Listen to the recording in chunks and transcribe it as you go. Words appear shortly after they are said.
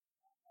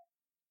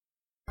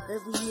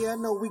Every year I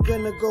know we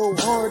gonna go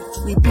hard.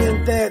 We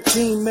been that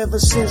team ever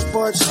since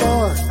Bart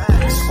started.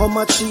 All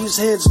my cheese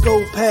heads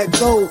go pack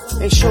go.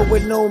 Ain't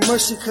showing no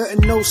mercy,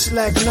 cutting no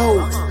slack, no.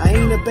 I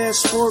ain't a bad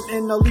sport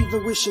and I'll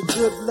even wish you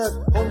good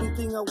luck. Only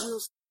thing I will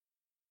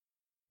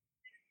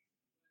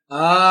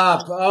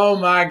Oh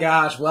my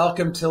gosh.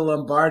 Welcome to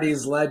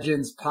Lombardi's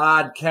Legends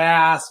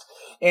podcast.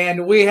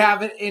 And we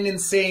have an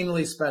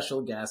insanely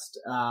special guest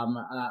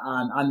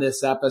on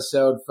this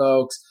episode,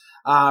 folks.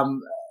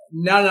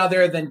 None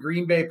other than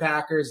Green Bay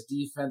Packers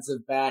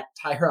defensive back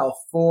Tyrell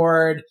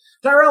Ford.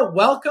 Tyrell,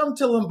 welcome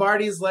to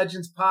Lombardi's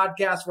Legends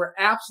podcast. We're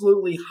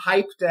absolutely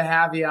hyped to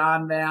have you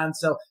on, man.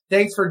 So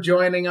thanks for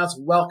joining us.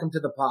 Welcome to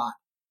the pod.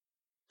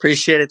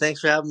 Appreciate it. Thanks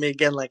for having me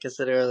again, like I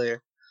said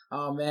earlier.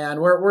 Oh man,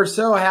 we're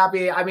so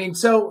happy. I mean,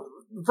 so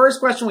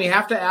first question we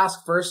have to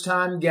ask first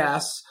time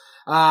guests.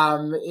 I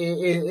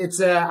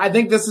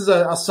think this is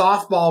a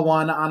softball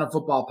one on a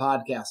football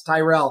podcast.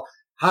 Tyrell,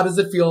 how does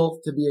it feel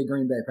to be a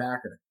Green Bay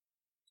Packer?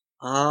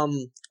 I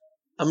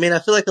mean, I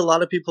feel like a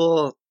lot of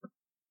people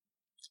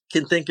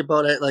can think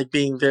about it like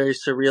being very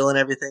surreal and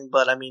everything,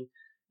 but I mean,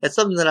 it's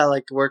something that I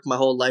like to work my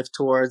whole life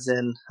towards.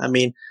 And I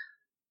mean,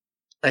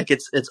 like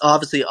it's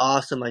obviously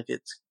awesome. Like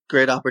it's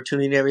great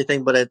opportunity and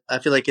everything, but I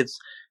feel like it's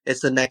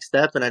the next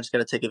step and I just got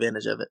to take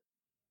advantage of it.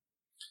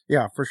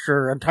 Yeah, for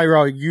sure. And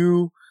Tyrell,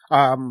 you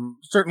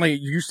certainly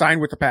you signed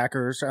with the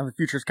Packers on the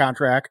futures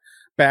contract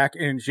back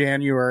in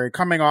January,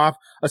 coming off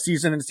a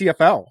season in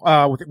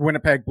CFL with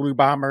Winnipeg Blue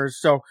Bombers.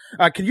 So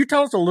can you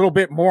tell us a little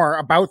bit more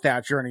about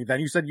that journey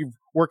then? You said you've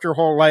worked your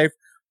whole life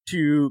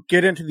to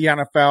get into the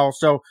NFL.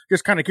 So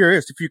just kind of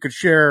curious if you could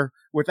share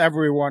with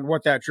everyone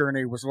what that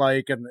journey was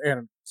like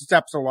and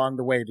steps along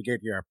the way to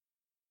get here.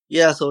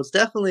 Yeah, so it's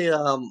definitely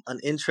an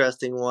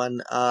interesting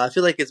one. I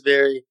feel like it's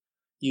very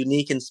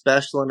unique and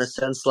special in a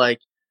sense like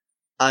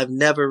I've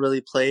never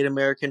really played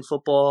American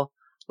football.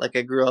 Like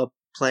I grew up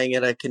playing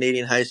at a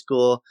Canadian high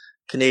school,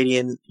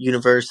 Canadian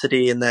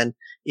university, and then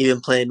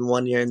even playing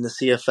 1 year in the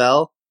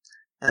CFL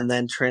and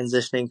then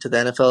transitioning to the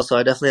NFL. So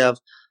I definitely have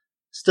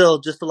still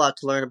just a lot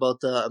to learn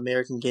about the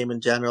American game in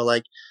general.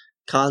 Like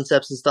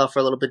concepts and stuff are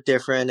a little bit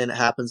different and it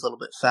happens a little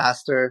bit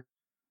faster.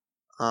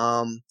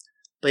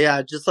 But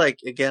yeah, just like,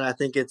 again, I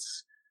think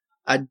it's,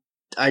 I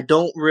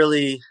don't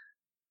really,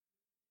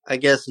 I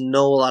guess,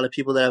 know a lot of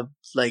people that have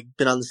like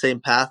been on the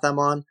same path I'm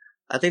on.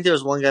 I think there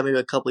was one guy maybe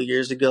a couple of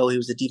years ago. He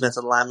was a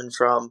defensive lineman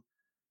from,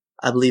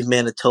 I believe,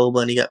 Manitoba,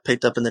 and he got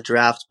picked up in the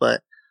draft.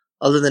 But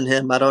other than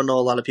him, I don't know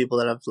a lot of people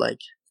that have like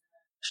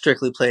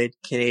strictly played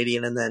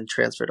Canadian and then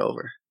transferred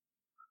over.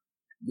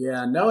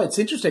 Yeah, no, it's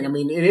interesting. I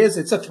mean, it's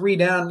a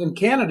 3-down in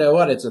Canada.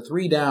 It's a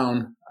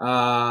 3-down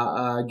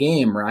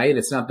game, right?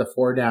 It's not the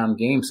 4-down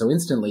game. So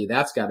instantly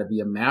that's got to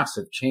be a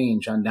massive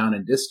change on down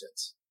and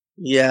distance.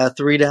 Yeah,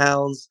 3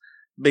 downs,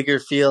 bigger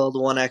field,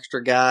 one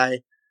extra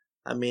guy.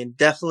 I mean,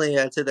 definitely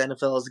I'd say the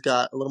NFL has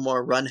got a little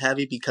more run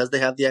heavy because they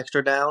have the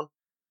extra down.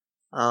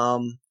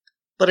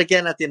 But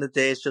again, at the end of the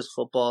day, it's just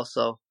football.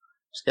 So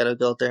just got to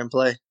go out there and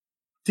play.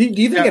 Do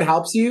you think it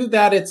helps you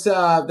that it's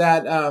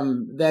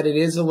that it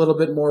is a little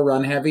bit more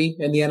run heavy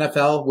in the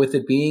NFL with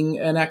it being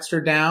an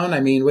extra down? I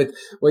mean, with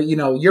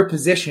your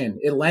position,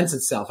 it lends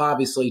itself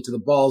obviously to the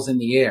balls in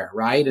the air,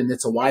 right? And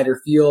it's a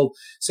wider field.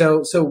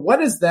 So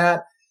what is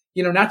that?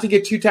 Not to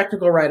get too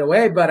technical right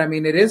away, but I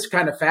mean, it is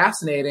kind of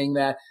fascinating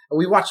that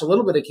we watch a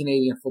little bit of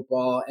Canadian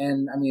football,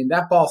 and I mean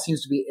that ball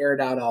seems to be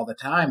aired out all the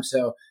time.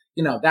 So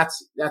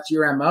that's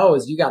your MO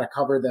is you got to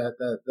cover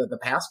the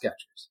pass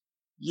catchers.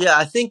 Yeah,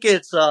 I think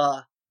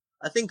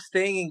I think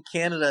staying in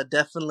Canada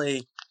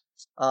definitely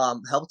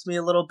helped me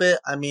a little bit.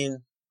 I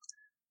mean,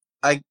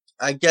 I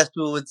guess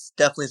we would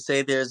definitely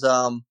say there's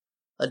a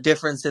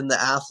difference in the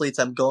athletes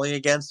I'm going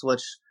against,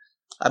 which,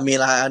 I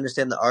mean, I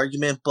understand the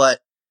argument,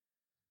 but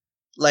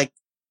like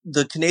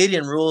the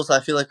Canadian rules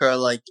I feel like are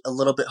like a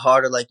little bit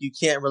harder. Like you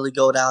can't really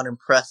go down and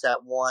press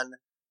at one.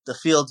 The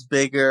field's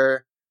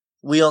bigger.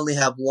 We only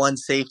have one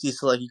safety,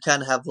 so like you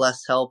kind of have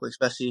less help,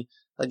 especially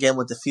again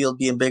with the field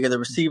being bigger. The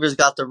receivers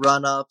got the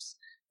run-ups.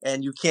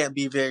 And you can't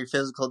be very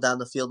physical down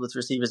the field with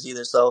receivers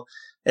either. So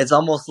it's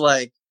almost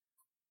like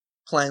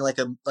playing like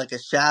a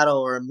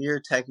shadow or a mirror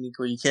technique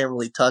where you can't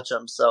really touch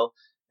them. So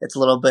it's a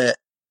little bit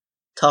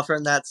tougher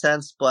in that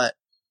sense. But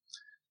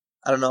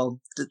I don't know,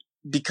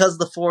 because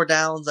the 4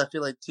 downs, I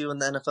feel like too in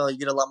the NFL you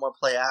get a lot more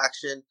play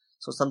action.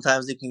 So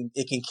sometimes it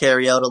can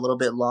carry out a little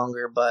bit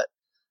longer. But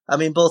I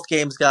mean, both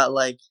games got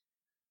like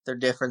their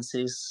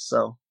differences.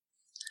 So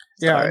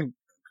yeah.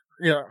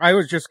 Yeah, I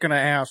was just going to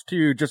ask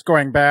too, just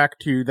going back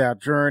to that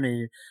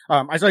journey.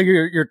 I saw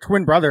your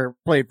twin brother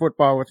played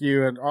football with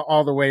you and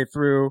all the way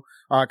through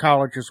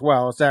college as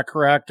well. Is that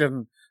correct?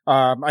 And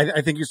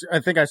I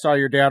think I saw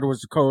your dad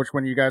was a coach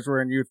when you guys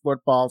were in youth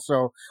football.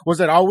 So was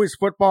it always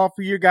football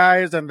for you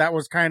guys? And that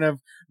was kind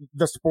of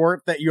the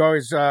sport that you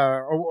always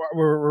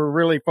were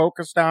really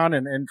focused on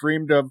and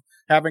dreamed of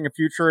having a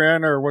future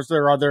in, or was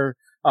there other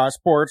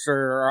sports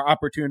or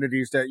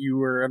opportunities that you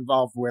were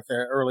involved with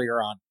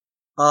earlier on?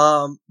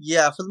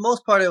 Yeah, for the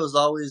most part, it was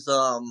always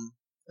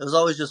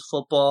just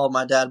football.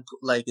 My dad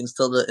like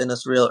instilled it in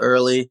us real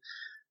early.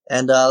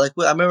 And I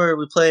remember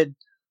we played a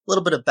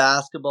little bit of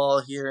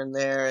basketball here and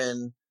there,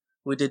 and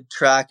we did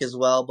track as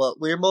well. But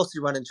we were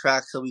mostly running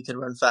track so we could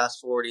run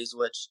fast 40s,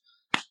 which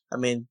I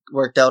mean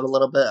worked out a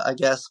little bit, I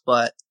guess.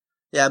 But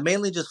yeah,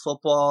 mainly just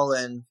football,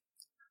 and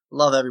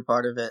love every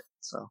part of it.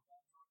 So.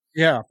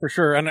 Yeah, for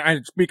sure.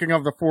 And speaking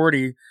of the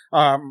 40,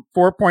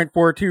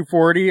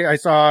 4.4240, I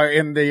saw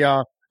in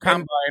the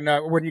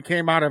combine when you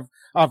came out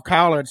of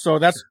college. So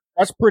that's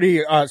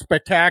pretty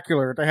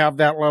spectacular to have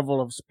that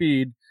level of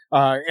speed.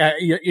 At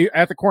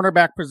the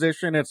cornerback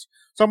position, it's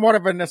somewhat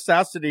of a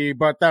necessity,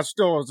 but that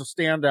still is a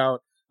standout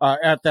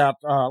at that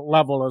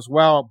level as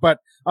well. But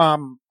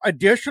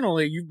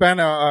additionally, you've been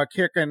a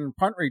kick and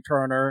punt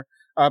returner.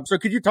 So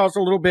could you tell us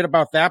a little bit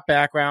about that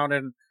background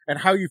and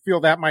how you feel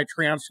that might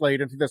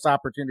translate into this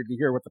opportunity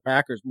here with the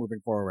Packers moving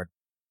forward?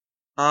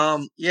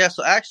 Yeah,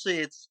 so actually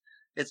it's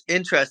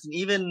interesting.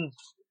 Even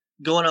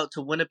going out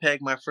to Winnipeg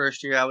my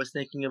first year, I was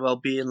thinking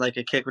about being like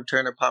a kick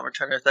returner, punt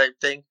returner type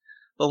thing.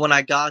 But when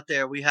I got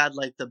there, we had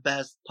like the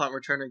best punt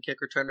returner and kick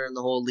returner in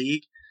the whole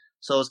league.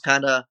 So it's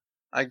kind of,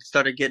 I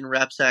started getting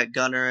reps at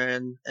gunner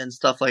and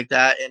stuff like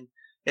that. And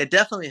it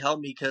definitely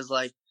helped me because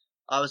like,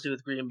 obviously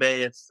with Green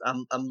Bay,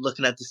 I'm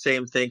looking at the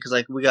same thing because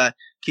like we got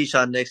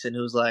Keyshawn Nixon,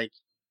 who's like,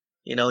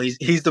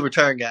 he's the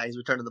return guy. He's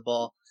returning the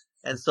ball.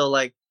 And so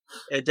like,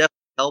 it definitely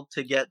helped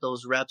to get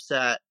those reps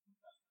at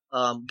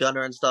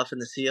gunner and stuff in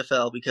the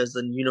CFL because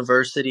in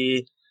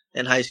university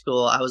and high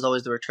school, I was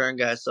always the return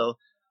guy. So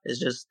it's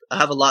just, I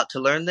have a lot to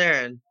learn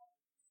there, and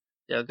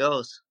there it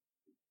goes.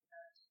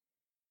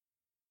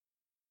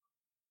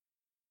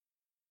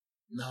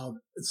 No,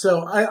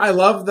 so I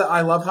love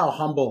how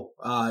humble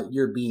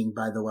you're being.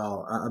 By the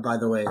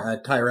way,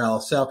 Tyrell.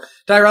 So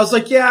Tyrell's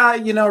like, yeah,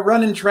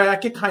 running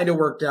track, it kind of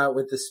worked out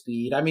with the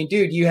speed. I mean,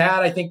 dude, you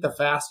had I think the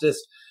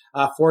fastest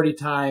 40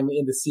 time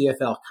in the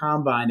CFL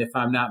combine, if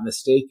I'm not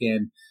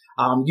mistaken.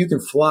 You can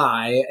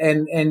fly,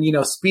 and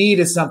speed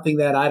is something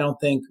that I don't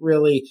think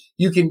really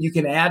you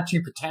can add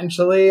to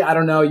potentially. I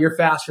don't know, you're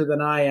faster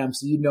than I am,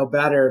 so you know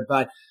better.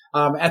 But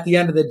at the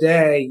end of the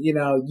day,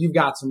 you've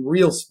got some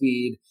real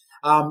speed.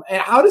 And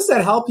how does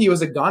that help you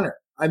as a gunner?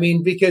 I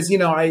mean, because,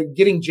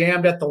 getting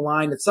jammed at the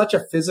line, it's such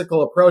a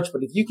physical approach,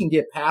 but if you can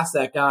get past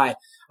that guy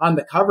on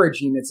the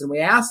coverage units, and we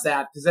ask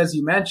that because as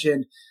you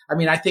mentioned, I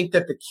mean, I think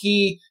that the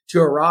key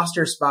to a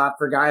roster spot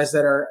for guys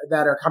that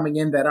are coming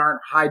in that aren't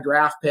high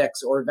draft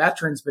picks or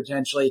veterans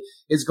potentially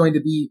is going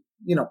to be,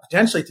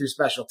 potentially through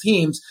special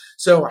teams.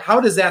 So how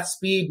does that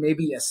speed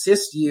maybe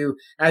assist you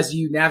as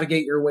you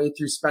navigate your way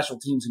through special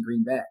teams in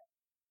Green Bay?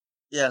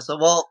 Yeah. So,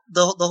 well,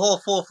 the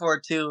whole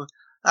 4.42,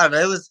 I don't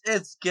know.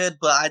 It's good,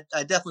 but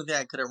I definitely think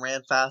I could have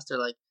ran faster.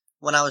 Like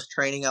when I was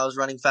training, I was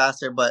running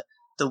faster, but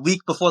the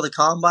week before the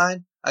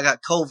combine, I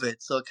got COVID,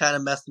 so it kind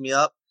of messed me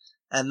up.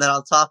 And then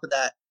on top of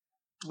that,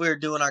 we were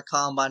doing our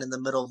combine in the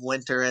middle of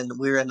winter, and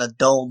we were in a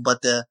dome,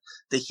 but the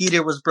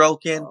heater was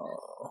broken.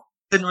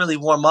 Didn't really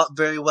warm up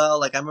very well.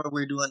 Like I remember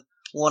we were doing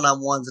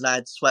one-on-ones, and I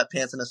had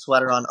sweatpants and a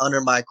sweater on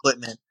under my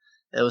equipment.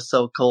 It was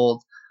so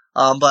cold.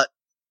 But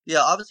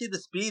yeah, obviously the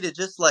speed is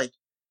just like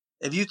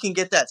if you can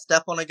get that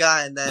step on a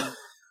guy and then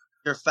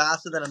you're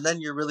faster than him, then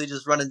you're really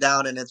just running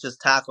down and it's just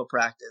tackle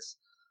practice.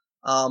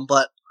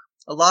 But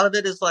a lot of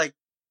it is like,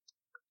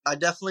 I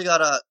definitely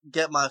gotta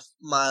get my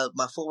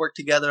footwork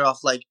together off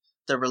like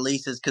the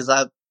releases because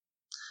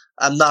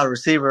I'm not a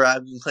receiver.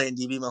 I've been playing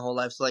DB my whole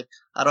life, so like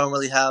I don't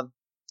really have,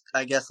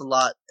 I guess, a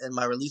lot in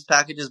my release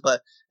packages. But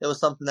it was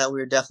something that we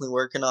were definitely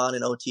working on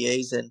in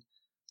OTAs and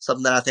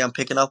something that I think I'm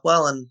picking up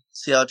well and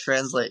see how it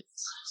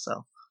translates.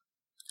 So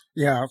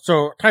yeah.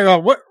 So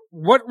Tyrell, what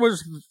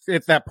was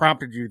it that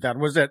prompted you then?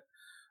 Was it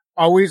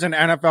always an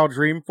NFL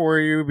dream for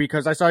you?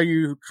 Because I saw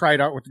you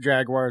tried out with the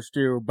Jaguars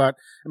too, but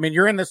I mean,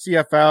 you're in the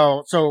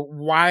CFL. So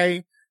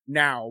why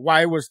now?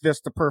 Why was this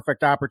the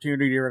perfect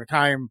opportunity or a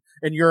time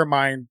in your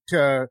mind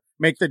to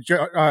make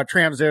the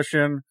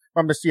transition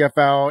from the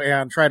CFL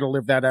and try to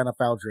live that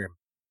NFL dream?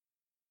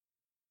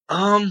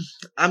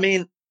 I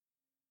mean,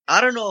 I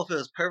don't know if it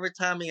was perfect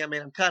timing. I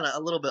mean, I'm kind of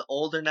a little bit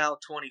older now,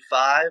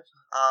 25.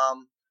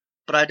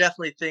 But I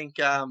definitely think,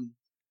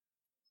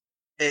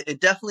 it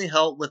definitely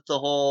helped with the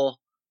whole,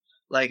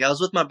 like I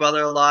was with my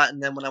brother a lot,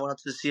 and then when I went up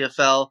to the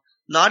CFL,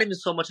 not even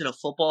so much in a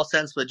football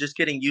sense, but just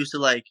getting used to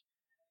like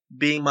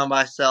being by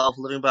myself,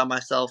 living by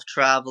myself,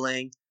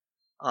 traveling.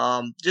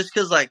 Just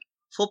because like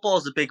football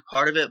is a big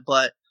part of it,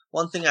 but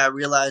one thing I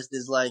realized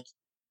is like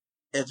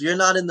if you're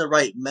not in the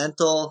right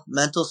mental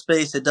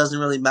space, it doesn't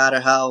really matter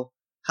how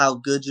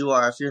good you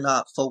are. If you're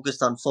not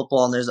focused on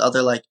football and there's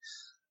other like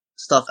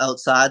stuff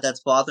outside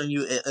that's bothering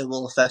you, it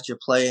will affect your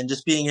play. And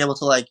just being able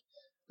to like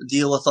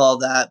deal with all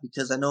that,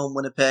 because I know in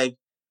Winnipeg,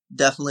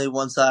 definitely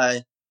once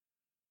I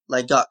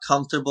like got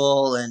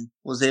comfortable and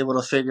was able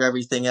to figure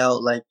everything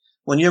out, like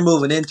when you're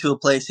moving into a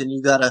place and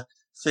you gotta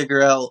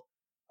figure out,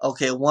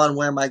 okay, one,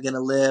 where am I gonna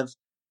live,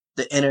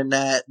 the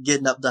internet,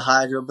 getting up the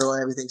hydro bill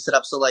and everything set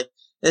up. So like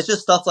it's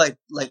just stuff like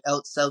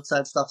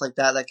outside stuff like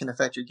that can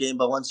affect your game.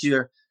 But once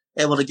you're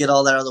able to get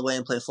all that out of the way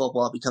and play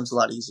football, it becomes a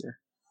lot easier.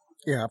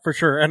 Yeah, for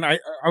sure. And I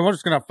was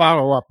just going to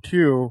follow up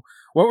too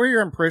What were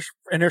your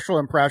initial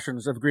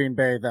impressions of Green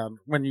Bay then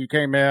when you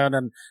came in,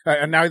 and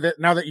now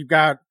that you've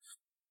got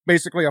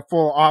basically a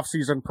full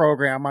off-season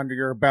program under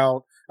your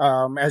belt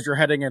as you're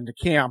heading into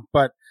camp?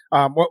 But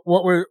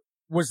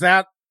was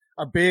that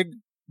a big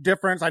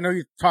difference? I know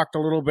you talked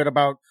a little bit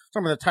about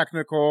some of the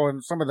technical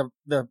and some of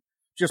the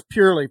just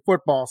purely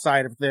football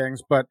side of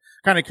things, but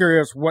kind of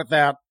curious what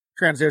that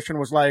transition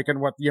was like and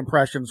what the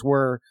impressions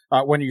were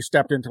when you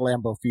stepped into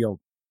Lambeau Field.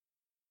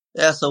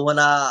 Yeah, so when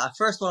I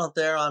first went out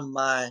there on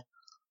my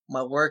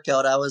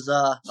workout, I was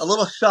a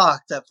little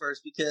shocked at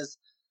first because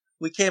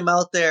we came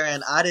out there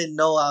and I didn't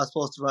know I was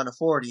supposed to run a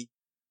 40.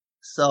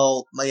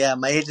 So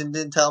my agent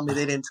didn't tell me.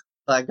 They didn't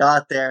until I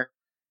got there.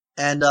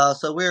 And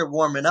so we were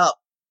warming up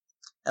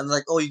and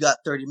like, oh, you got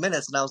 30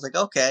 minutes. And I was like,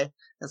 okay.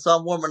 And so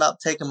I'm warming up,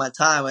 taking my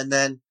time. And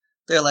then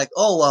they're like,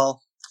 oh,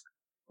 well,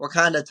 we're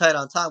kind of tight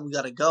on time. We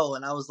got to go.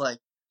 And I was like,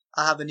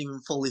 I haven't even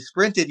fully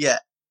sprinted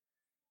yet.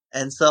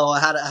 And so I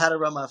had to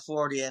run my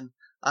 40, and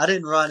I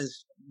didn't run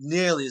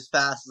nearly as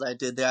fast as I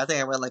did there. I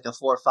think I ran like a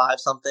 4.5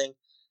 something.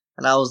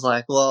 And I was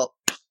like, well,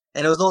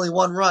 and it was only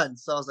one run.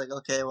 So I was like,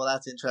 okay, well,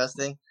 that's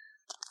interesting.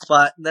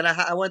 But then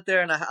I went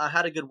there and I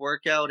had a good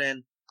workout,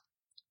 and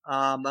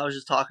I was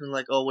just talking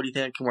like, oh, what do you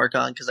think I can work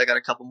on? Because I got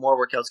a couple more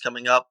workouts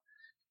coming up.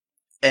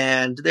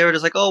 And they were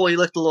just like, oh, well, you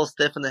looked a little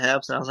stiff in the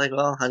hips. And I was like,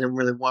 well, I didn't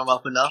really warm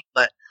up enough.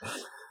 But,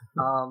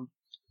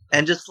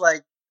 and just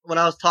like when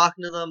I was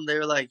talking to them, they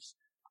were like,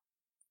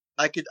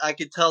 I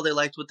could tell they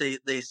liked what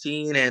they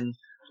seen and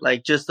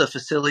like just the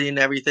facility and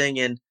everything.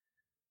 And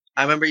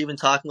I remember even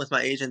talking with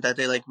my agent that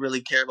they like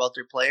really care about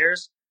their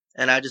players.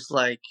 And I just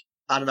like,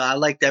 I don't know, I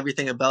liked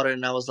everything about it.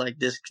 And I was like,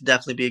 this could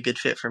definitely be a good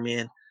fit for me.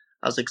 And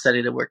I was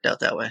excited it worked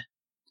out that way.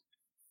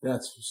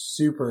 That's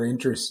super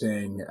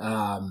interesting.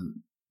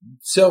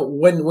 So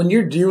when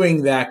you're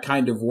doing that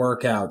kind of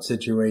workout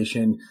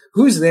situation,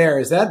 who's there?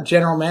 Is that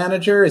general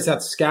manager? Is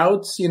that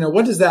scouts?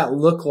 What does that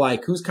look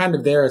like? Who's kind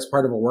of there as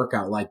part of a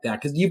workout like that?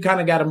 Because you've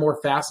kind of got a more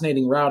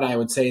fascinating route, I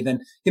would say,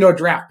 than, a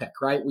draft pick,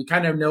 right? We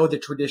kind of know the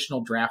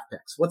traditional draft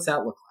picks. What's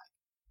that look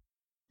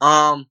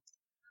like?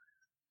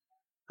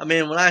 I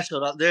mean, when I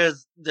showed up,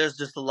 there's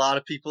just a lot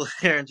of people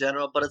there in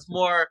general, but it's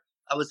more,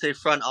 I would say,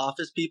 front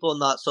office people,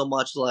 not so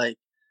much like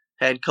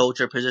head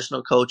coach or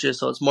positional coaches.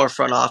 So it's more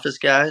front office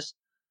guys.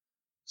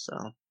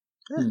 So,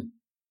 yeah.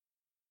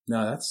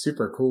 No, that's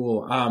super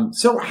cool.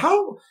 So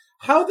how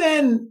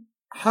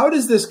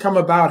does this come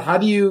about? How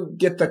do you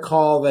get the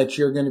call that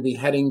you're going to be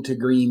heading to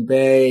Green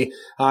Bay,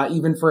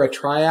 even for a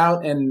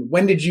tryout? And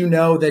when did you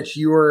know that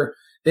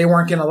they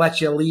weren't going to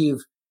let you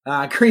leave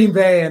Green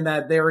Bay and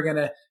that they were going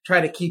to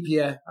try to keep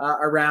you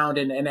around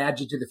and add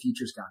you to the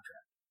futures contract?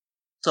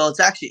 So it's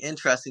actually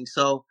interesting.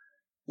 So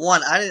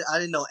one, I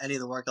didn't know any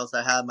of the workouts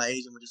I had. My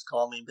agent would just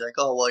call me and be like,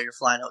 "Oh, well, you're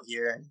flying out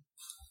here in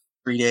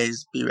 3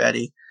 days. Be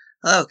ready."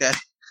 Okay.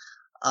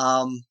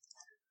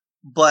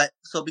 But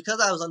so because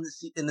I was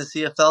in the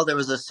CFL, there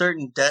was a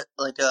certain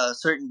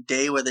certain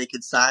day where they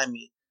could sign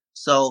me.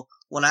 So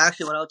when I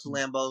actually went out to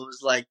Lambeau, it was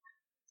like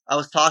I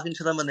was talking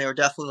to them and they were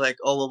definitely like,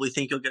 "Oh, well, we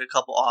think you'll get a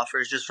couple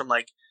offers just from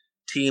like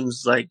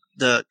teams like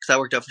because I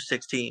worked out for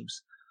 6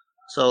 teams,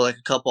 so like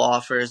a couple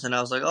offers." And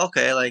I was like,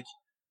 "Okay, like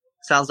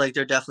sounds like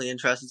they're definitely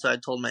interested." So I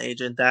told my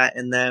agent that,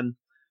 and then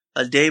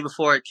a day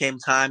before it came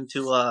time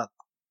to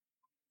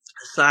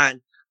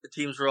sign, the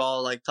teams were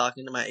all like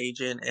talking to my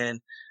agent,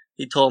 and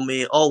he told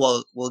me,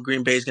 "Oh, well,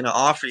 Green Bay's going to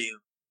offer you."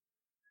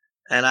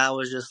 And I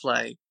was just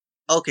like,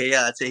 "Okay,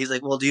 yeah, that's it." He's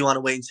like, "Well, do you want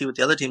to wait and see what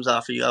the other teams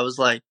offer you?" I was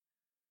like,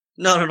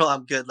 No,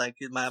 I'm good. Like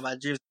my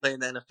dreams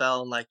playing in the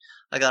NFL, and like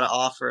I got an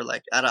offer.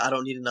 Like I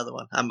don't need another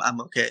one.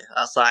 I'm okay.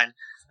 I'll sign.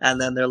 And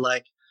then they're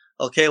like,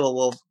 "Okay,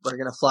 well, we're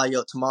gonna fly you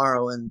out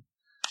tomorrow." And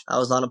I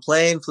was on a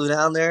plane, flew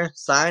down there,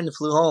 signed, and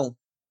flew home.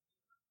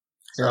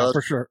 So, yeah,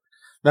 for sure.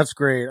 That's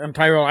great. And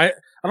Tyrell, I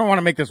don't want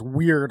to make this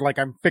weird, like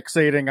I'm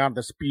fixating on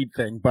the speed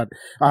thing, but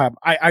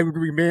I would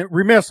be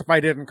remiss if I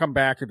didn't come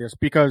back to this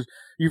because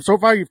you've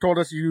told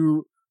us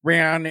you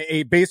ran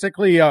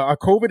basically a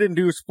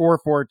COVID-induced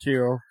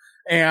 4.42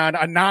 and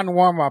a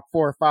non-warm-up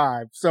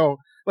 4.5. So,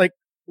 like,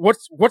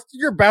 what's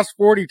your best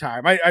 40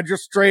 time? I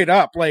just straight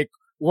up, like,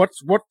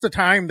 what's the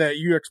time that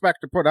you expect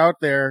to put out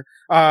there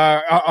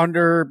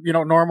under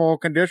normal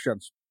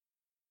conditions?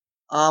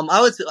 I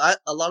would say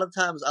a lot of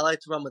times I like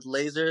to run with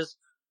lasers.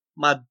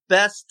 My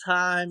best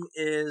time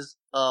is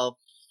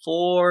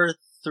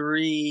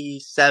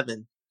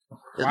 4.37.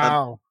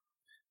 Wow.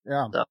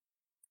 Yeah. So.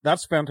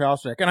 That's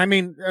fantastic. And I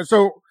mean,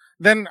 so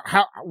then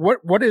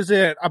what is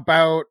it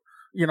about,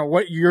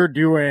 what you're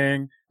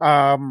doing,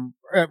 from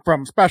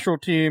special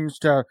teams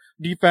to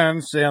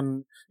defense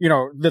and,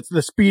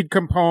 the speed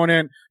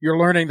component, you're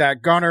learning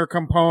that gunner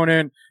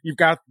component, you've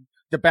got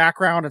the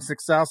background and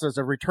success as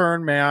a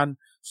return man.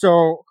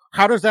 So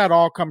how does that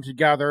all come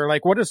together?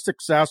 Like, what does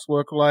success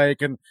look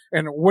like? And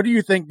what do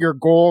you think your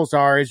goals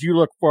are as you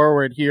look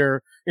forward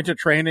here into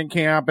training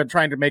camp and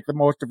trying to make the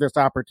most of this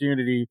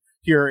opportunity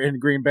here in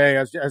Green Bay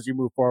as you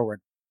move forward?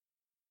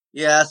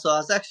 Yeah, so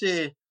I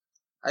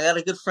got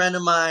a good friend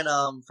of mine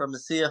from the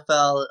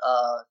CFL,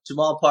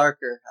 Jamal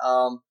Parker.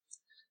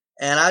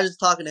 And I was just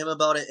talking to him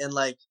about it, and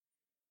like,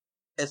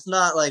 it's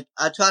not like,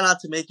 I try not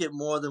to make it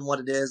more than what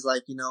it is.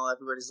 Like,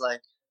 everybody's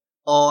like,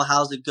 oh,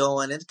 how's it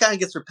going? And it kind of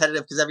gets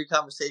repetitive because every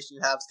conversation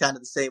you have is kind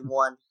of the same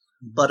one.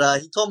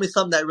 But he told me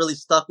something that really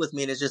stuck with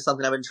me, and it's just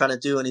something I've been trying to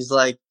do. And he's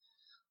like,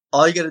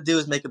 all you got to do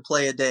is make a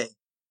play a day.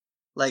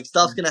 Like,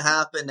 stuff's going to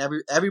happen.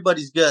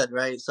 Everybody's good,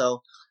 right?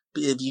 So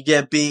if you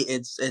get beat,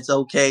 it's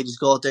okay. Just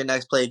go out there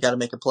next play. You got to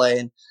make a play.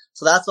 And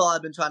so that's all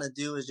I've been trying to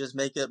do is just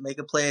make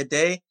a play a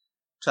day.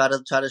 Try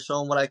to show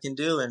them what I can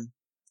do, and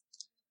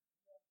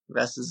the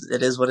rest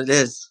is what it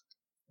is.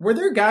 Were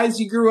there guys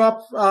you grew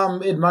up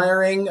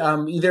admiring,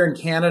 either in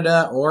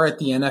Canada or at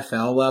the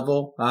NFL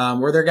level?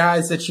 Were there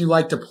guys that you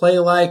like to play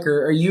like,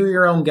 or are you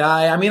your own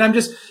guy? I mean, I'm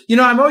just,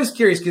 I'm always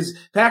curious because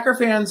Packer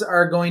fans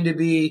are going to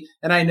be,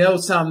 and I know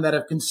some that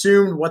have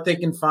consumed what they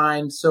can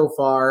find so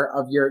far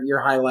of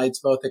your highlights,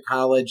 both at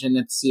college and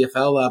at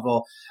CFL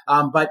level.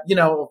 But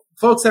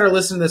folks that are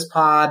listening to this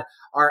pod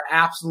are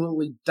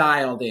absolutely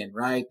dialed in,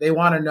 right? They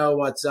want to know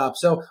what's up.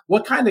 So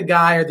what kind of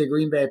guy are the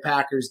Green Bay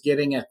Packers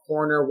getting at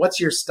corner? What's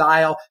your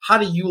style? How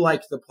do you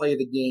like to play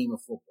the game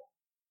of football?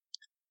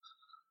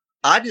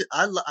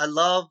 I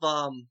love,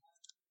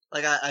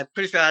 like I'm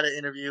pretty sure I had an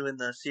interview in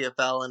the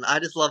CFL, and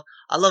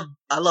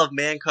I love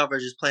man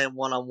coverage, just playing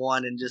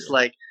one-on-one, and just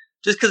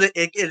because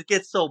it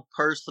gets so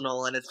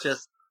personal, and it's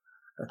just,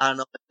 I don't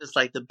know, it's just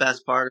like the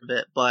best part of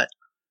it. But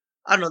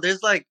I don't know,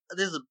 there's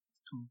a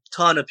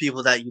ton of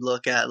people that you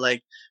look at.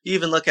 Like, you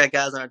even look at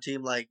guys on our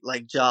team like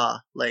Ja.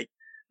 Like,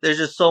 there's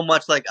just so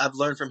much like I've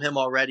learned from him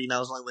already, and I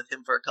was only with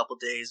him for a couple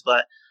days.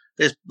 But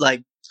there's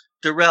like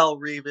Tyrell,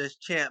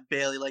 Champ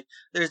Bailey. Like,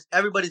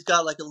 everybody's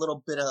got like a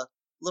little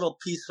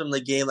piece from the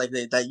game like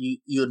that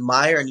you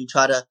admire, and you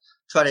try to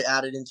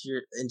add it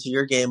into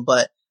your game.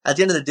 But at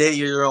the end of the day,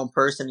 you're your own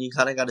person. You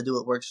kind of got to do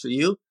what works for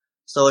you.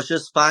 So it's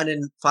just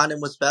finding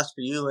what's best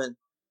for you and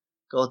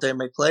go out there and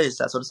make plays.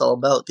 That's what it's all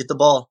about. Get the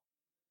ball.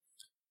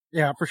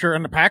 Yeah, for sure.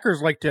 And the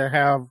Packers like to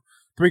have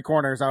three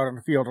corners out on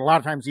the field. A lot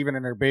of times, even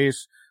in their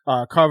base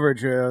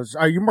coverages.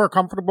 Are you more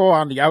comfortable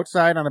on the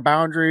outside, on the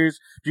boundaries?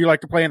 Do you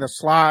like to play in the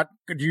slot?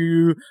 Do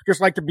you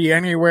just like to be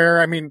anywhere?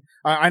 I mean,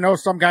 I know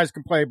some guys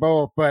can play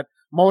both, but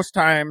most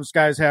times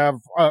guys have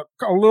a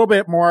little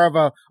bit more of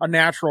a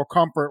natural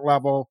comfort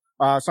level,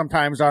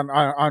 sometimes on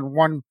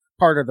one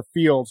part of the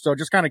field. So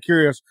just kind of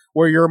curious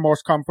where you're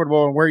most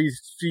comfortable and where you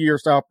see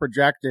yourself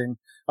projecting,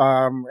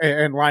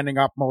 and lining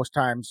up most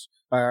times,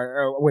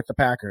 with the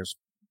Packers.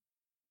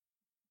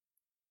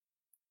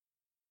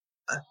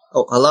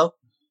 Oh, hello?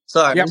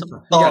 Sorry. Yep.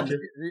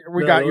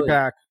 We got you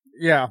back.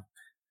 Yeah.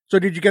 So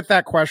did you get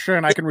that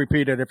question? I can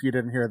repeat it if you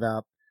didn't hear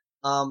that.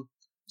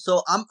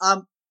 So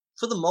I'm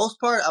for the most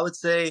part, I would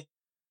say,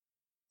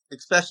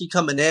 especially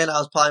coming in, I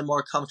was probably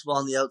more comfortable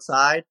on the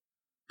outside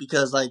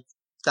because like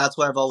that's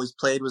where I've always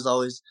played, was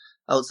always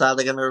outside.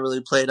 Like, I've never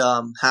really played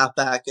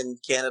halfback in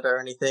Canada or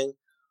anything.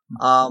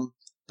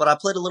 But I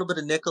played a little bit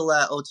of nickel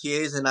at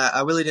OTAs, and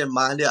I really didn't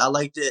mind it. I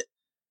liked it.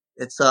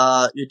 It's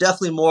you're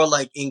definitely more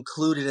like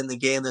included in the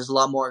game. There's a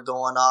lot more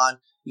going on.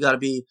 You got to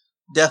be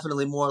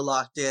definitely more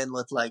locked in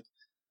with, like,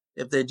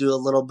 if they do a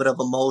little bit of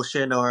a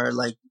motion or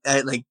like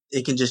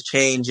it can just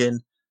change.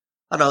 And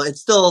I don't know,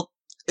 it's still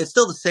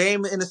the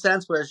same in a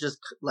sense where it's just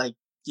like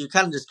you're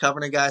kind of just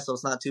covering a guy, so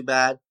it's not too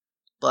bad.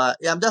 But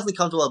yeah, I'm definitely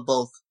comfortable with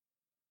both.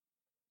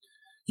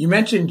 You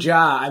mentioned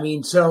Ja. I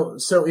mean, so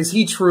is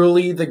he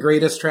truly the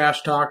greatest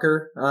trash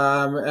talker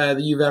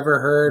that you've ever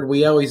heard?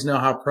 We always know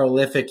how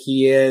prolific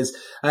he is.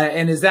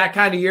 And is that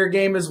kind of your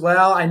game as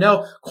well? I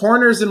know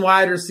corners and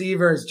wide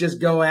receivers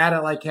just go at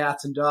it like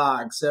cats and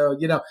dogs. So,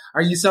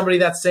 are you somebody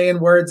that's saying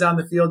words on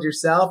the field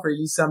yourself? Or are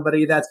you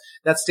somebody that's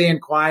staying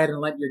quiet and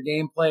letting your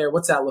game play? Or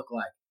what's that look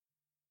like?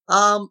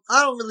 I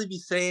don't really be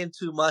saying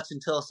too much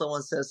until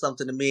someone says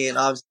something to me. And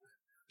obviously,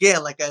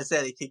 again, like I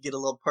said, it could get a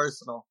little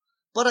personal.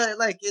 But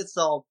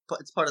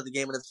it's part of the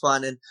game and it's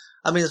fun. And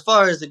I mean, as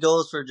far as it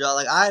goes for Ja,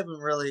 like, I haven't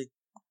really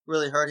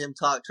heard him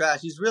talk trash.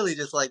 He's really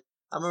just like,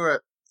 I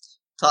remember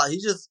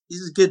he's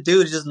a good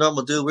dude. He's just a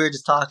normal dude. We were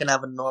just talking,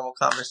 having a normal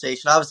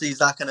conversation. Obviously, he's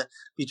not gonna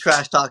be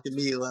trash talking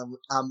me when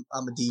I'm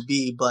a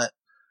DB, but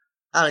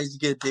I don't know, he's a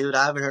good dude.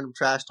 I haven't heard him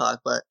trash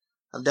talk, but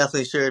I'm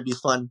definitely sure it'd be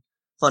fun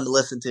to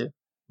listen to.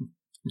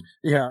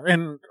 Yeah,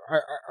 and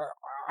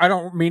I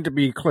don't mean to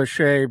be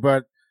cliche,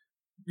 but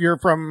you're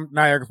from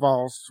Niagara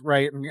Falls,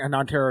 right, in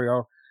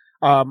Ontario,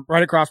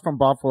 right across from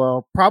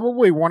Buffalo.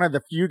 Probably one of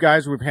the few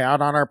guys we've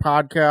had on our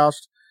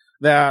podcast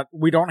that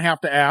we don't have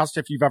to ask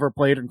if you've ever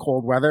played in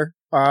cold weather,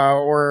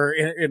 or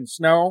in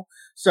snow.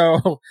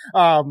 So,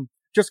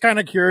 just kind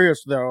of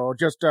curious though,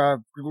 just, to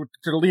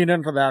lean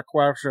into that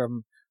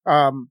question.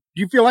 Do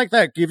you feel like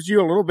that gives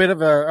you a little bit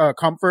of a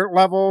comfort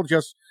level,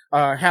 just,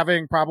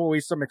 having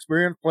probably some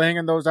experience playing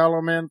in those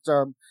elements,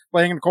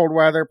 playing in cold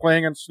weather,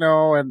 playing in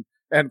snow, and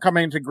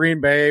coming to Green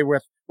Bay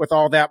with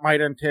all that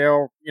might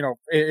entail,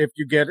 if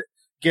you get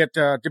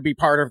to be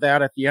part of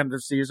that at the end of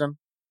the season?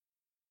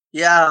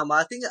 Yeah,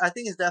 I think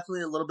it's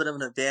definitely a little bit of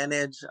an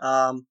advantage.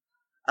 I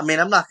mean,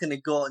 I'm not going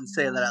to go out and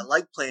say that I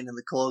like playing in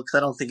the cold because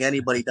I don't think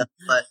anybody does.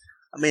 But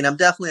I mean, I'm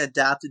definitely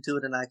adapted to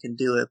it and I can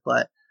do it,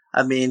 but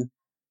I mean,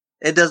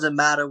 it doesn't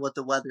matter what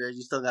the weather is.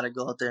 You still got to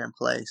go out there and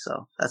play.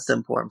 So that's the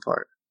important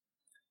part.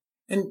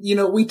 And,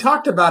 we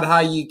talked about how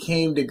you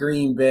came to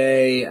Green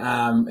Bay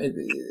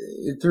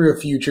through a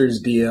futures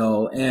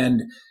deal.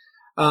 And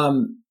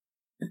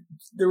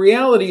the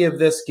reality of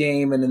this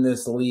game and in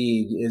this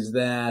league is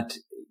that,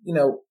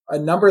 a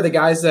number of the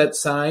guys that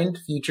signed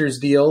futures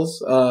deals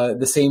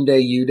the same day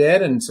you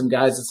did, and some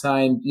guys that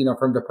signed,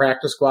 from the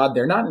practice squad,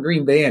 they're not in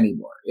Green Bay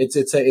anymore. It's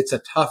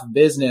a tough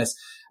business.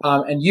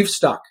 And you've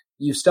stuck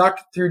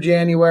through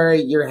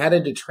January. You're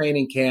headed to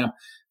training camp.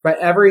 But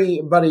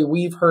everybody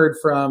we've heard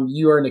from,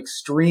 you are an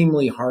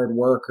extremely hard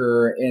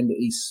worker and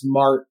a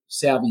smart,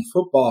 savvy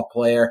football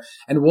player.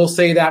 And we'll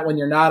say that when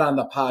you're not on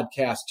the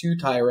podcast too,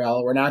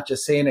 Tyrell. We're not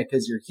just saying it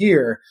because you're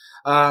here.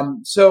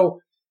 So,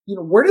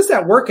 where does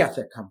that work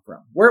ethic come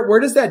from? Where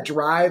does that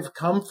drive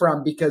come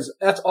from? Because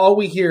that's all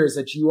we hear is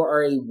that you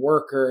are a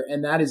worker.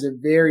 And that is a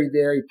very,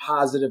 very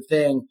positive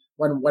thing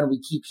when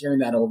we keep hearing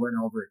that over and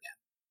over again.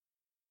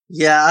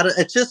 Yeah,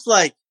 it's just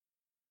like,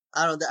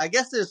 I don't know. I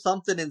guess there's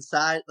something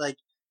inside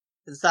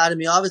of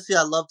me. Obviously,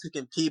 I love to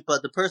compete,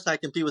 but the person I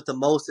compete with the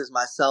most is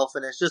myself.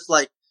 And it's just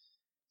like,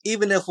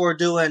 even if we're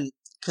doing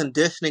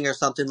conditioning or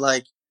something,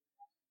 like,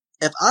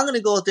 if I'm going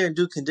to go out there and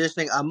do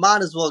conditioning, I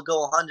might as well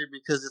go 100,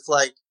 because it's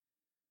like,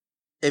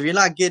 if you're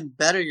not getting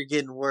better, you're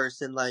getting worse.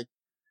 And like,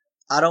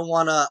 I don't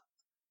want to,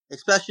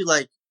 especially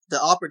like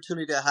the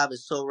opportunity I have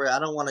is so rare. I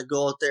don't want to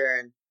go out there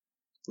and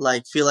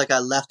like feel like I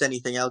left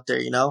anything out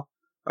there,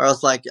 or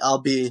else like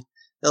it'll be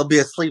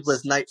a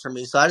sleepless night for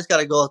me. So I just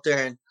got to go out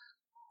there and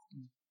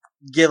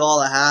give all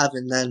I have,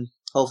 and then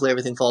hopefully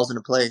everything falls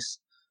into place.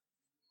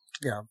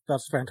 Yeah,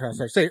 that's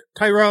fantastic. Say,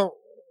 Tyrell,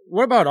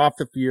 what about off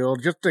the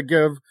field? Just to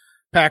give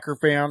Packer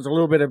fans a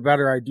little bit of a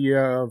better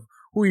idea of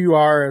who you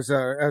are as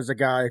a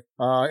guy,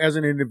 as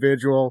an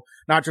individual,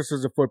 not just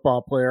as a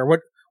football player. What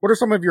are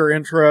some of your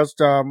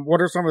interests? What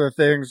are some of the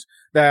things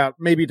that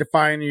maybe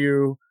define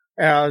you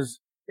as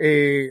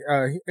a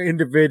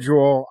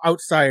individual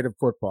outside of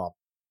football?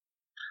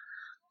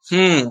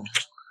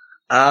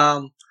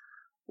 Well,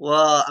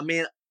 I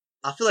mean,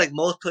 I feel like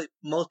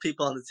most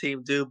people on the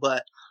team do,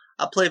 but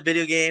I play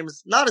video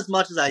games, not as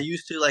much as I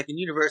used to. Like in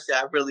university,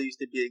 I really used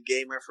to be a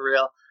gamer for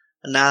real.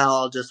 And now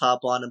I'll just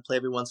hop on and play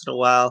every once in a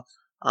while.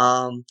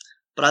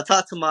 But I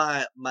talk to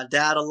my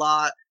dad a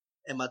lot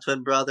and my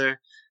twin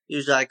brother.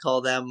 Usually I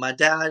call them. My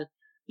dad,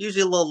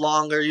 usually a little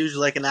longer,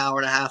 usually like an hour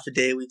and a half a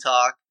day we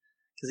talk,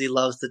 because he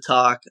loves to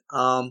talk.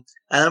 And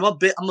I'm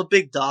a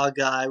big dog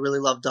guy. I really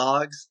love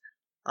dogs.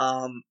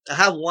 I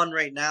have one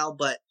right now,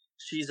 but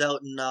she's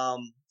out in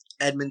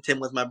Edmonton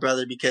with my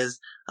brother because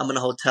I'm in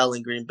a hotel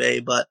in Green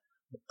Bay. But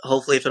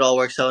hopefully if it all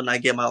works out and I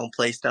get my own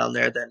place down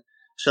there, then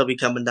she'll be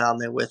coming down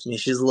there with me.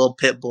 She's a little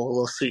pit bull, a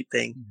little sweet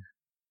thing.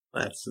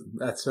 But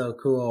That's so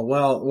cool.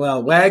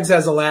 Well, Wags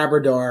has a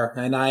Labrador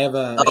and I have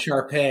a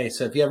Shar-Pei.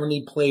 So if you ever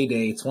need play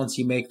dates, once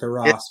you make the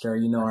roster,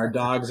 our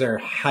dogs are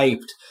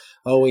hyped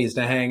always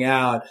to hang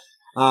out.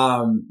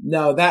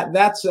 No,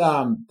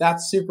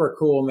 that's super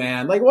cool,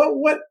 man. Like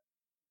what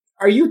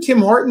are you Tim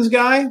Hortons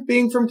guy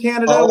being from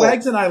Canada? Oh.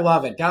 Wags and I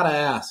love it. Gotta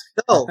ask.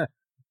 No.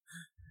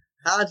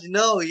 How'd you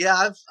know?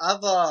 Yeah,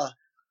 I've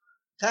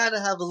kind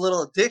of have a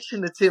little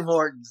addiction to Tim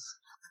Hortons.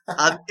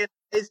 I get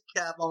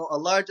a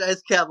large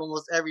ice cap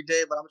almost every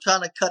day, but I'm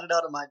trying to cut it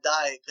out of my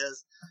diet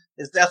because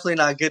it's definitely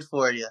not good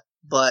for you.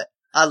 But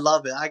I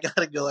love it. I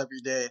gotta go every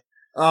day.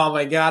 Oh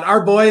my God.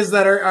 Our boys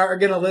that are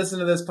going to listen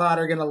to this pod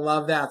are going to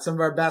love that. Some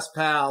of our best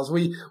pals.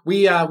 We've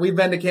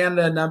been to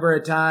Canada a number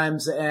of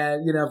times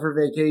and, for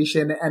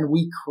vacation, and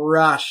we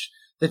crush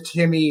the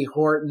Timmy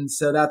Hortons.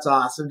 So that's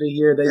awesome to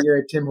hear that you're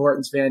a Tim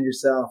Hortons fan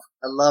yourself.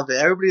 I love it.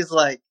 Everybody's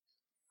like,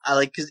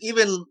 cause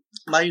even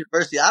my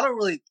university, I don't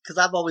really, cause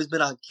I've always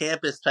been on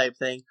campus type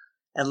thing.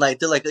 And like,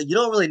 they're like, you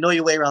don't really know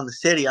your way around the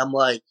city. I'm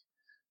like,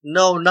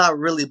 no, not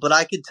really, but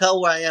I can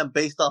tell where I am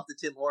based off the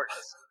Tim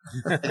Hortons.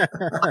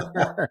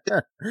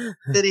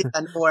 City,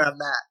 I know where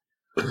I'm at.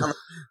 I'm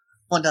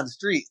going down the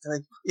street. I'm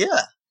like,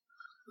 yeah.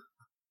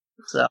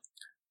 So,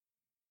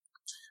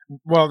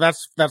 well,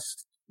 that's.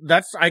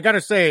 I gotta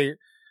say,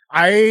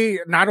 I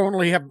not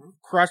only have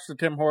crushed the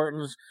Tim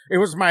Hortons, it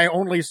was my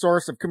only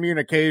source of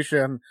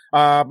communication.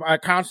 A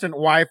constant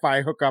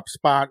Wi-Fi hookup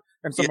spot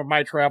in some of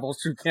my travels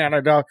to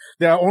Canada.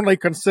 The only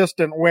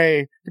consistent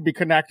way to be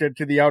connected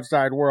to the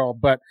outside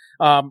world. But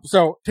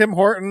so Tim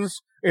Hortons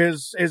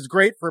is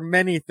great for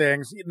many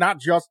things, not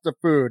just the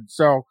food.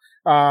 So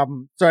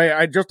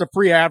I just a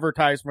free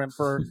advertisement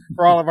for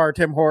all of our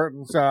Tim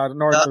Hortons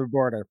north of the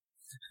border.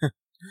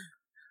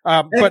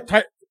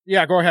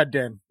 Yeah, go ahead,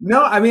 Dan.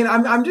 No, I mean,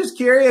 I'm just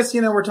curious,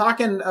 we're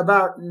talking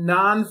about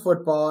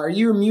non-football. Are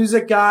you a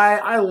music guy?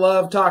 I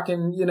love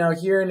talking,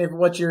 hearing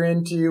what you're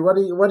into. What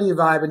are you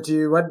vibing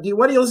to? What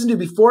do you listen to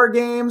before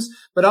games?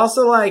 But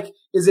also like,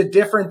 is it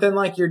different than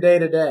like your day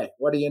to day?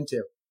 What are you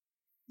into?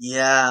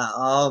 Yeah.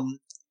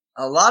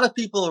 A lot of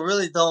people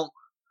really don't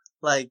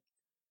like,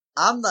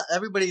 I'm not,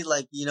 everybody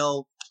like,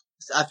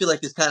 I feel like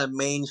it's kind of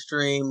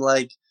mainstream,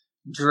 like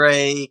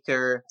Drake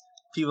or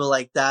people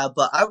like that.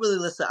 But I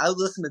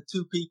listen to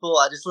two people.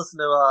 I just listen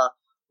to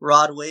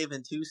Rod Wave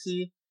and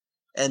Tusi,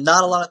 and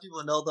not a lot of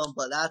people know them,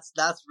 but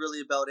that's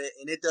really about it.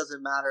 And it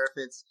doesn't matter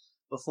if it's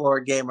before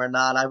a game or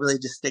not. I really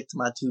just stick to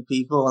my two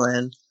people,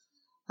 and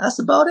that's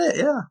about it.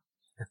 Yeah.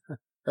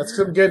 That's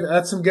some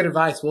good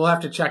advice. We'll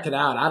have to check it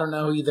out. I don't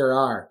know who either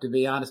are, to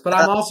be honest, but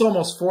I'm also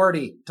almost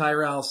 40,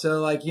 Tyrell.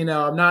 So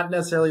I'm not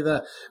necessarily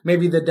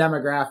maybe the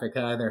demographic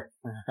either.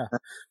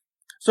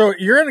 So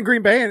you're in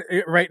Green Bay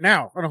right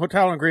now, in a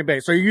hotel in Green Bay.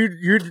 So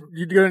you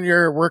doing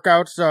your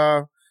workouts,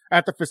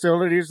 at the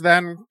facilities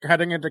then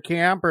heading into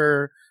camp,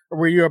 or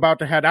were you about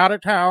to head out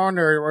of town,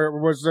 or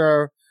was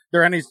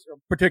there any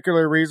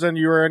particular reason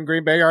you were in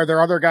Green Bay? Are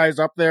there other guys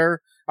up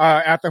there,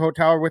 at the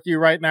hotel with you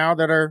right now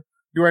that are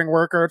doing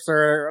workouts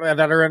or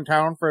that are in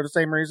town for the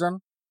same reason?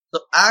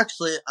 So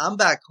actually, I'm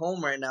back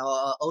home right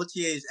now.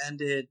 OTAs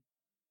ended.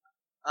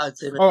 I'd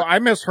say. Oh, I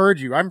misheard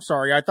you. I'm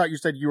sorry. I thought you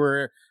said you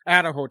were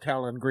at a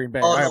hotel in Green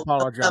Bay. I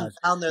apologize. I'm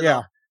down there. Yeah.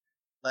 Though.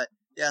 But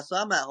yeah, so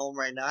I'm at home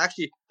right now.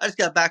 Actually, I just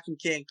got back from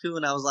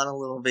Cancun. I was on a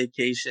little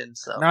vacation.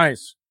 So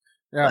nice.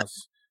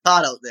 Yes.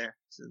 Hot out there.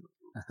 So,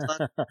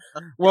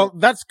 well,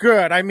 that's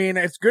good. I mean,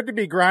 it's good to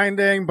be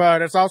grinding,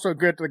 but it's also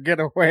good to get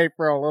away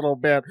for a little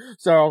bit.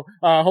 So,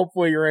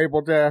 hopefully you're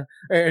able to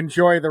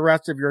enjoy the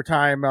rest of your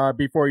time,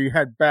 before you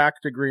head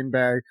back to Green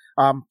Bay.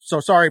 So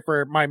sorry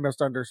for my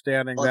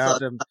misunderstanding that.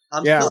 So and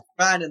I'm yeah. still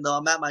grinding though.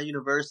 I'm at my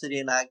university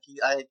and I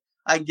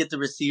can get the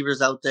receivers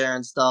out there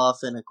and stuff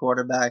and a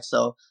quarterback.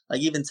 So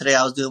like even today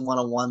I was doing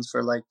one-on-ones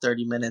for like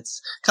 30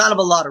 minutes, kind of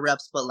a lot of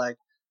reps, but like,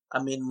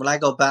 I mean, when I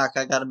go back,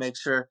 I got to make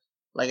sure,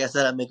 like I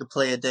said, I make a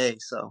play a day.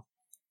 So.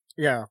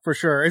 Yeah, for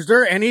sure. Is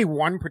there any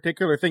one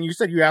particular thing? You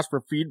said you asked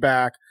for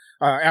feedback,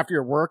 after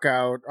your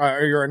workout,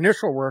 or your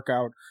initial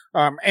workout.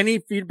 Any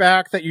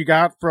feedback that you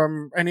got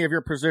from any of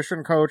your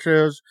position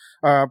coaches,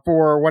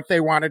 for what they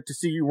wanted to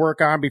see you work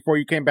on before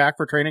you came back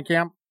for training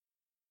camp?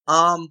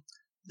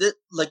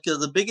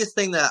 The biggest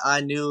thing that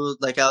I knew,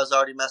 like I was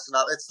already messing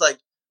up. It's like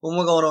when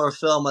we're going over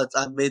film, I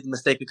made the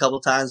mistake a couple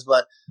times,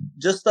 but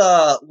just,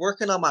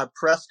 working on my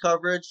press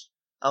coverage,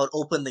 I would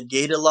open the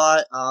gate a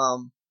lot.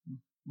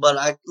 But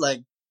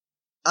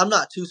I'm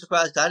not too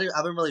surprised. I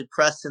haven't really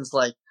pressed since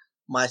like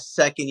my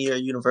second year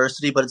at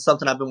university, but it's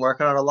something I've been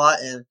working on a lot,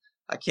 and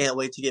I can't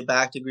wait to get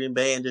back to Green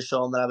Bay and just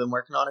show them that I've been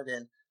working on it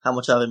and how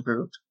much I've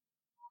improved.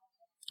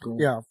 Cool.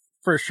 Yeah,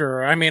 for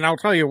sure. I mean, I'll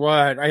tell you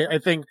what, I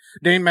think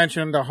Dane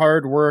mentioned the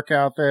hard work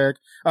ethic.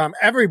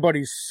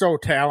 Everybody's so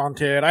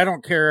talented. I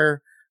don't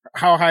care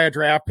how high a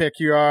draft pick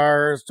you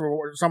are,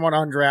 someone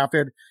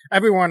undrafted.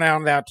 Everyone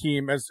on that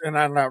team and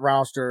on that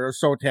roster is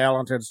so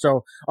talented.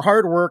 So a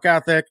hard work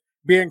ethic,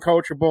 being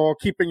coachable,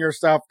 keeping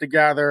yourself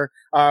together,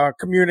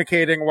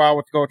 communicating well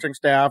with coaching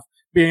staff,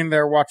 being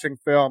there watching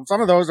film.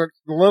 Some of those are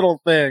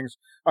little things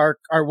are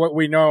what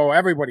we know.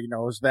 Everybody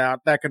knows that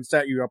can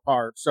set you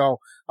apart. So,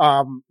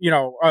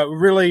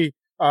 really,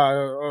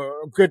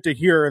 good to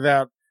hear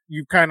that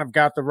you kind of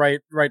got the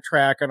right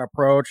track and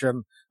approach.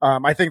 And,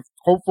 I think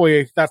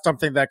hopefully that's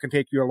something that can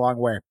take you a long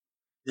way.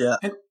 Yeah.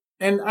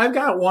 And I've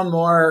got one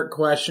more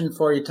question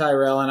for you,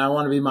 Tyrell, and I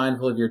want to be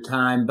mindful of your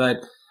time, but,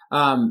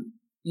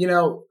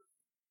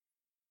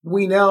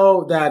 we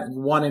know that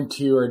 1 and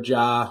 2 are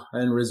Ja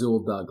and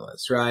Rasul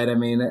Douglas, right? I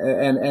mean,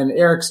 and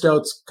Eric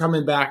Stokes,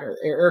 coming back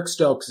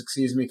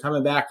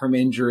from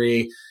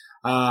injury.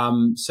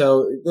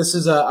 So this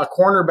is a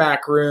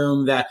cornerback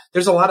room that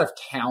there's a lot of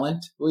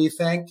talent, we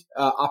think,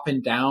 up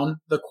and down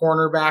the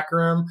cornerback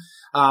room.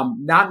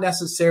 Not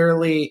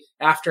necessarily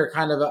after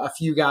kind of a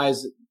few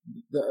guys,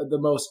 the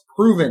most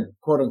proven,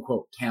 quote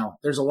unquote, talent.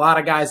 There's a lot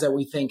of guys that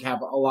we think have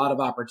a lot of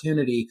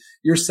opportunity,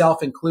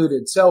 yourself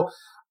included. So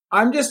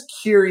I'm just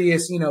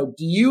curious, do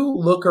you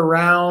look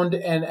around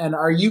and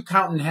are you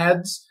counting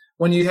heads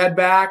when you head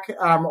back?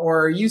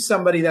 Or are you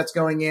somebody that's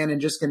going in and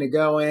just going to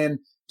go in,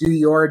 do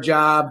your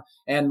job,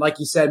 and like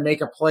you said,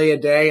 make a play a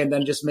day and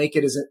then just make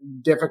it as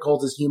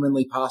difficult as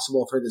humanly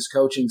possible for this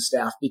coaching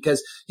staff?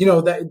 Because,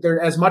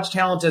 there, as much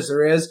talent as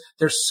there is,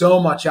 there's so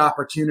much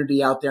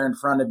opportunity out there in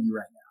front of you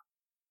right now.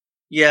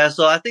 Yeah.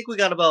 So I think we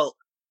got about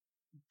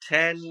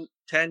 10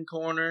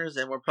 corners,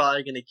 and we're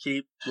probably going to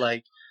keep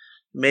like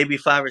maybe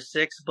 5 or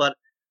 6, but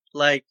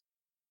like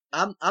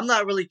I'm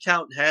not really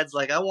counting heads.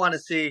 Like I want to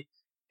see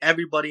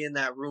everybody in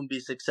that room be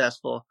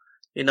successful.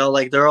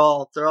 Like they're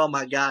all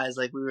my guys.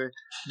 Like we were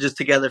just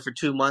together for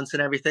 2 months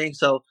and everything.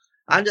 So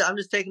I'm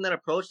just taking that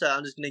approach that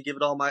I'm just gonna give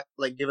it all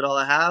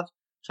I have,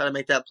 try to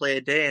make that play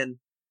a day, and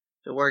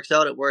if it works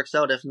out, it works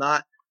out. If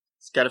not,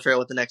 it's got to figure out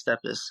what the next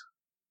step is.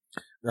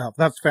 Yeah,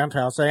 that's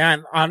fantastic.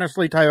 And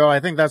honestly, Tyrell,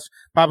 I think that's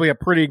probably a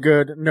pretty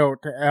good note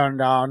to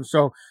end on.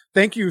 So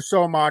thank you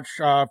so much,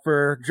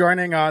 for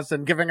joining us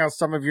and giving us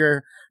some of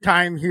your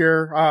time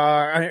here,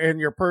 in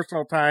your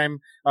personal time,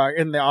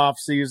 in the off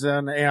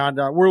season. And,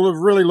 we're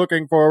really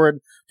looking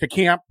forward to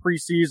camp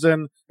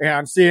preseason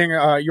and seeing,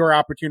 your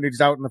opportunities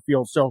out in the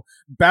field. So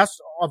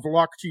best of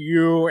luck to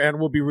you, and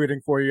we'll be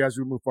rooting for you as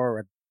we move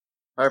forward.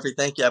 Perfect.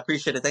 Thank you. I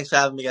appreciate it. Thanks for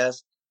having me,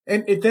 guys.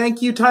 And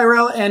thank you,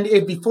 Tyrell.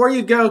 And before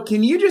you go,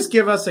 can you just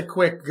give us a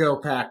quick Go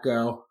Pack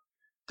Go?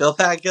 Go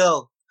Pack,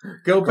 go.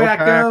 Go Pack,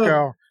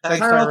 go. Thanks,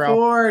 Tyrell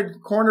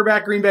Ford,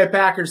 cornerback, Green Bay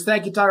Packers.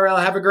 Thank you, Tyrell.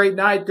 Have a great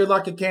night. Good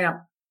luck at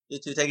camp. You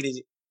too. Take it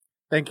easy.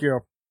 Thank you.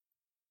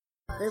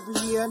 Every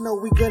year I know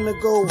we gonna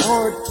go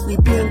hard. We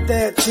been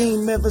that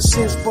team ever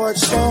since Bart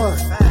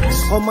started.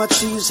 All my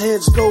cheese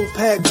heads go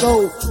Pack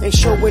go. Ain't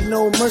showing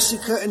no mercy,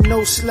 cutting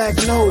no slack,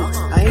 no.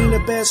 I ain't a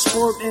bad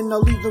sport and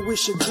I'll even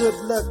wish you good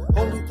luck.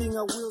 Only thing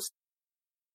I will